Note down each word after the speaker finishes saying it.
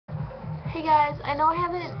Hey guys, I know I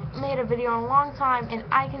haven't made a video in a long time, and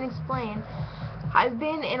I can explain. I've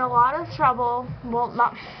been in a lot of trouble. Well,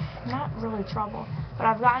 not really trouble, but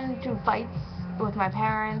I've gotten into fights with my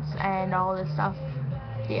parents and all this stuff.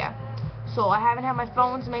 Yeah. So I haven't had my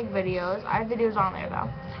phone to make videos. I have videos on there though,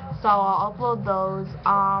 so I'll upload those.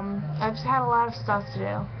 I've just had a lot of stuff to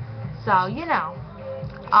do. So you know.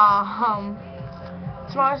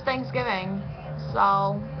 Tomorrow's Thanksgiving,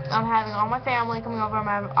 so I'm having all my family coming over. I'm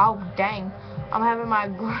having my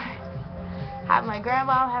grandma, I'm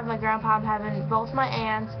having my grandpa, I'm having both my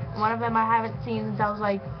aunts. One of them I haven't seen since I was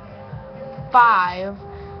like 5.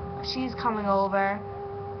 She's coming over,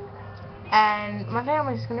 and my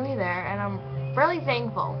family's gonna be there, and I'm really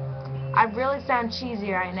thankful. I really sound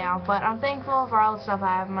cheesy right now, but I'm thankful for all the stuff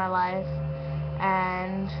I have in my life,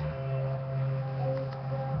 and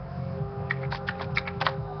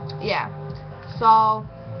yeah. So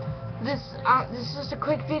this is just a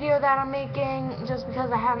quick video that I'm making just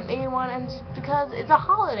because I haven't made one, and just because it's a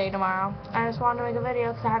holiday tomorrow. I just wanted to make a video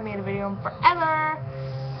because I haven't made a video in forever.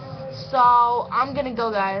 So I'm gonna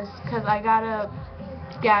go, guys, because I gotta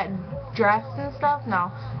get dressed and stuff.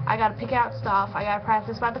 No, I gotta pick out stuff. I gotta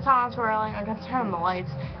practice my baton twirling. I gotta turn on the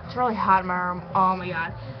lights. It's really hot in my room. Oh my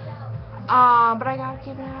god. But I gotta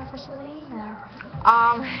keep an eye out for Selena.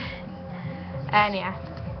 And yeah.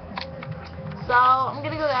 So I'm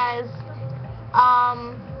gonna go, guys.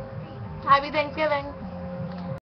 Happy Thanksgiving.